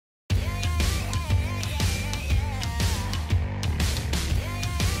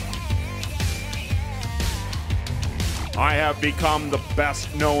I have become the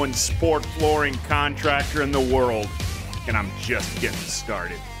best known sport flooring contractor in the world, and I'm just getting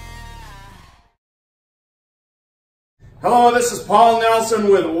started. Hello, this is Paul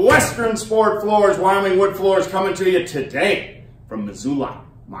Nelson with Western Sport Floors, Wyoming Wood Floors, coming to you today from Missoula,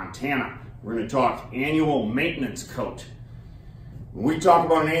 Montana. We're going to talk annual maintenance coat. When we talk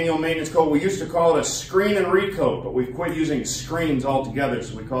about an annual maintenance coat, we used to call it a screen and recoat, but we've quit using screens altogether,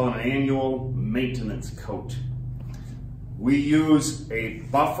 so we call it an annual maintenance coat. We use a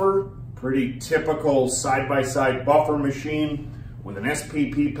buffer, pretty typical side-by-side buffer machine with an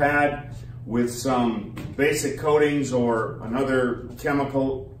SPP pad with some basic coatings or another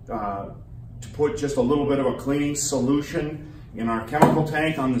chemical to put just a little bit of a cleaning solution in our chemical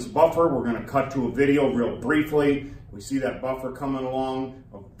tank on this buffer. We're going to cut to a video real briefly. We see that buffer coming along,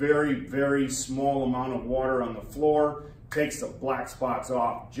 a very, very small amount of water on the floor, takes the black spots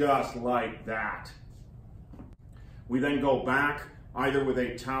off just like that. We then go back either with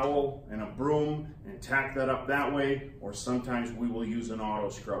a towel and a broom and tack that up that way, or sometimes we will use an auto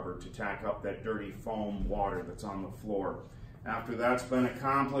scrubber to tack up that dirty foam water that's on the floor. After that's been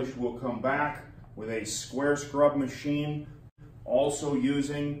accomplished, we'll come back with a square scrub machine, also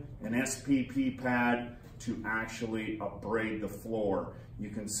using an SPP pad to actually abrade the floor. You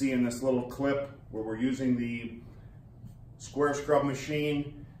can see in this little clip where we're using the square scrub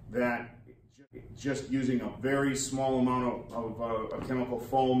machine that just using a very small amount of chemical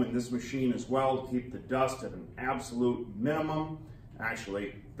foam in this machine as well to keep the dust at an absolute minimum.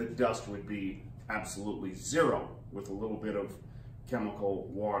 Actually, the dust would be absolutely zero with a little bit of chemical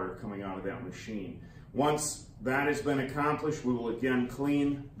water coming out of that machine. Once that has been accomplished, we will again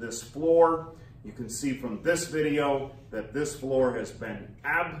clean this floor. You can see from this video that this floor has been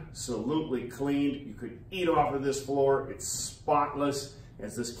absolutely cleaned. You could eat off of this floor. It's spotless.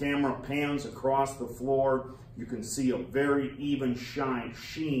 As this camera pans across the floor, you can see a very even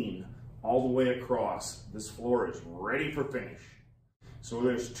sheen all the way across. This floor is ready for finish. So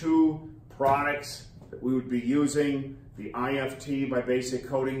there's two products that we would be using: the IFT by Basic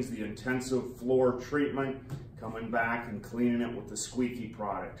Coatings, the intensive floor treatment, coming back and cleaning it with the Squeaky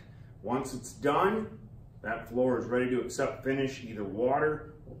product. Once it's done, that floor is ready to accept finish, either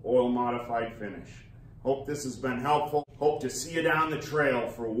water or oil modified finish. Hope this has been helpful. Hope to see you down the trail.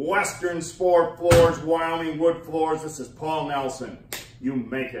 For Western Sport Floors, Wyoming Wood Floors, this is Paul Nelson. You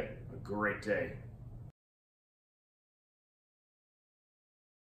make it a great day.